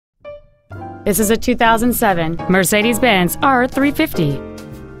This is a 2007 Mercedes-Benz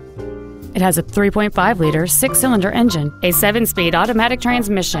R350. It has a 3.5-liter six-cylinder engine, a 7-speed automatic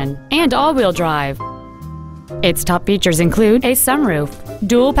transmission, and all-wheel drive. Its top features include a sunroof,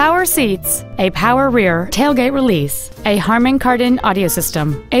 dual power seats, a power rear tailgate release, a Harman Kardon audio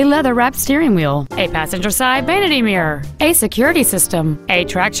system, a leather-wrapped steering wheel, a passenger side vanity mirror, a security system, a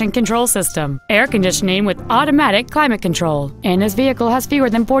traction control system, air conditioning with automatic climate control, and this vehicle has fewer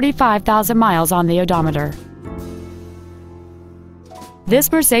than 45,000 miles on the odometer.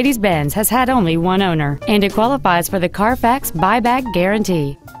 This Mercedes-Benz has had only one owner, and it qualifies for the Carfax buyback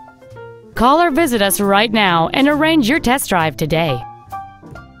guarantee. Call or visit us right now and arrange your test drive today.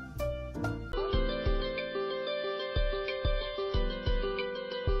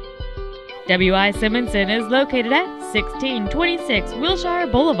 W.I.Simonson is located at 1626 Wilshire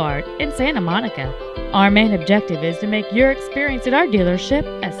Blvd in Santa Monica. Our main objective is to make your experience at our dealership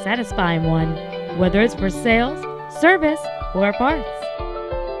a satisfying one, whether it's for sales, service, or parts.